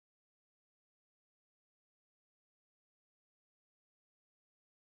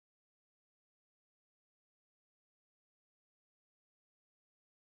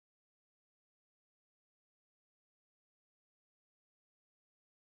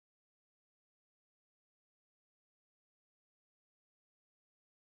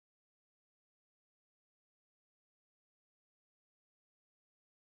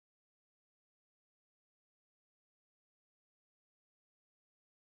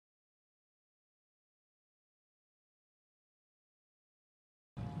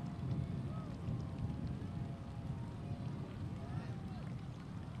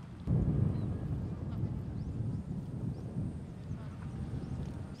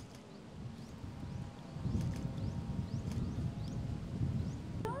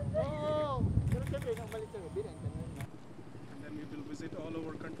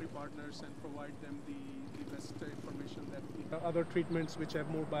farmers and provide them the best information that other treatments which have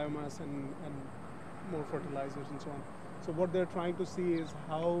more biomass and more fertilizers and so on. So what they're trying to see is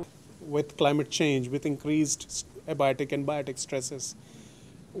how with climate change, with increased abiotic and biotic stresses,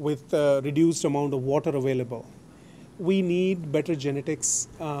 with reduced amount of water available, we need better genetics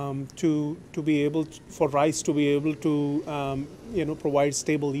to be able to, for rice to be able to provide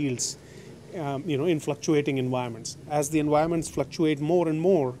stable yields in fluctuating environments. As the environments fluctuate more and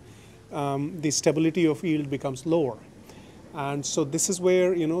more, the stability of yield becomes lower. And so this is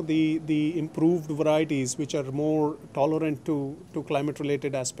where the improved varieties which are more tolerant to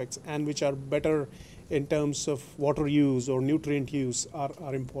climate-related aspects and which are better in terms of water use or nutrient use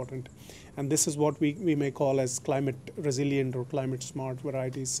are important. And this is what we may call as climate resilient or climate smart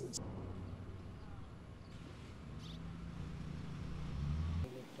varieties.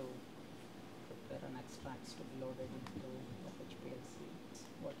 Extracts to be loaded into HPLC.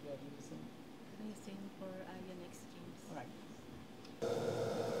 What we are using? Using for ion exchange. Right.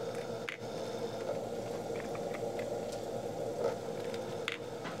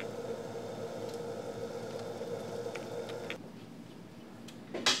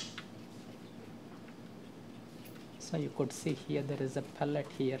 So you could see here there is a pellet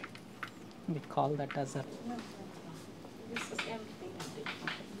here. We call that as a. This is empty.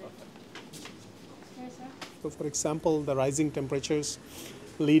 So for example, the rising temperatures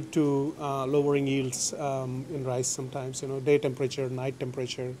lead to lowering yields in rice sometimes, day temperature, night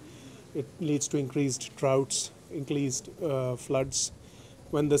temperature. It leads to increased droughts, increased floods.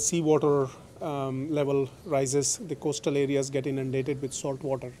 When the seawater level rises, the coastal areas get inundated with salt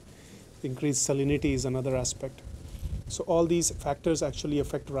water. Increased salinity is another aspect. So all these factors actually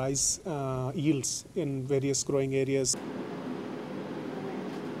affect rice yields in various growing areas.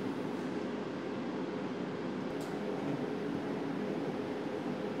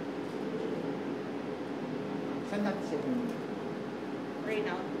 Rain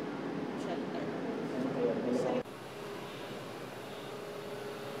out shelter.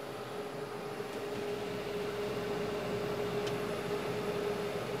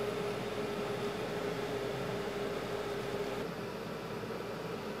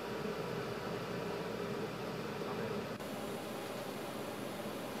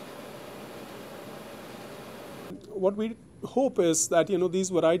 What we hope is that these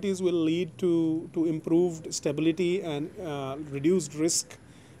varieties will lead to improved stability and reduced risk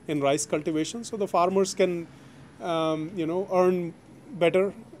in rice cultivation, so the farmers can earn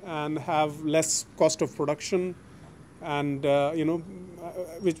better and have less cost of production, and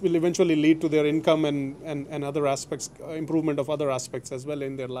which will eventually lead to their income and other aspects, improvement of other aspects as well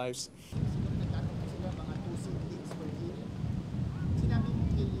in their lives.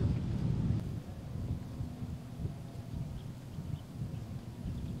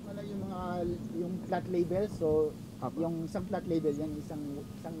 Yung flat label, so yung isang flat label yan isang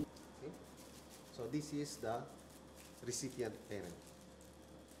okay. So this is the recipient parent.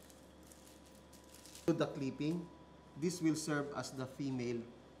 To the clipping, this will serve as the female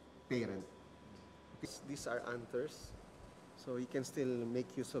parent. Okay. These are anthers, so you can still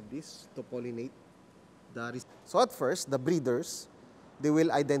make use of this to pollinate so at first the breeders, they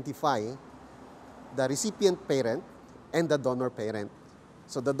will identify the recipient parent and the donor parent.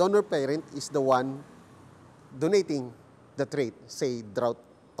 So the donor parent is the one donating the trait, say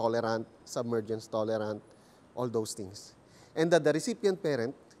drought-tolerant, submergence-tolerant, all those things. And that the recipient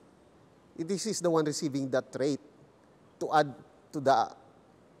parent, this is the one receiving that trait to add to the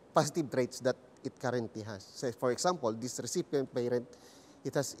positive traits that it currently has. So for example, this recipient parent,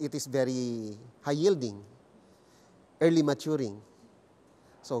 it is very high-yielding, early maturing,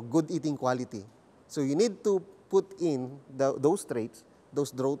 so good eating quality. So you need to put in those traits, those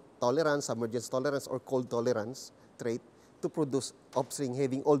drought tolerance, submergence tolerance, or cold tolerance trait to produce offspring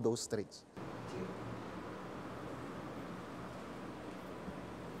having all those traits.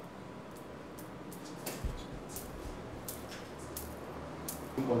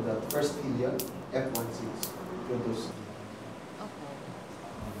 For the first filial, F16 produce.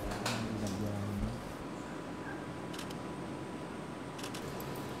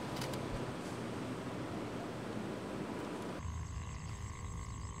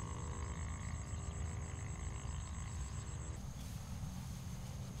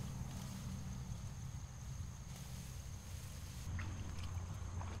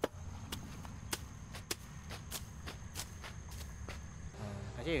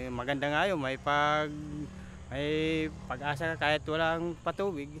 Kasi maganda nga yun, may pag-asa ka kahit walang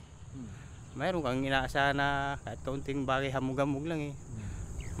patubig. Mayroon kang inaasahan na kahit kaunting bagay hamog-hamog lang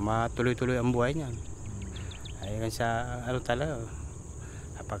matuloy-tuloy ang buhay niyan. Ay sa talaga,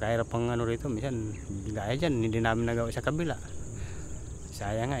 Napakahirap ang ano rito, minsan gaya dyan, hindi namin nagawa sa kabila.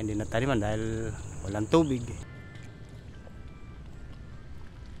 Sayang nga, hindi nataniman dahil walang tubig.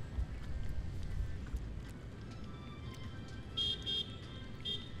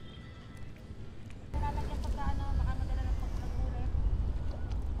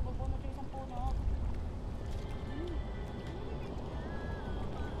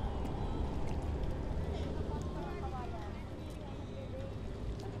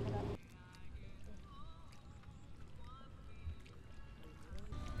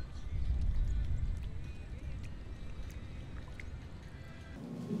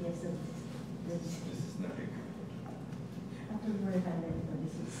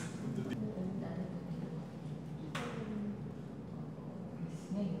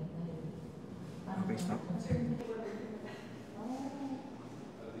 Okay, stop.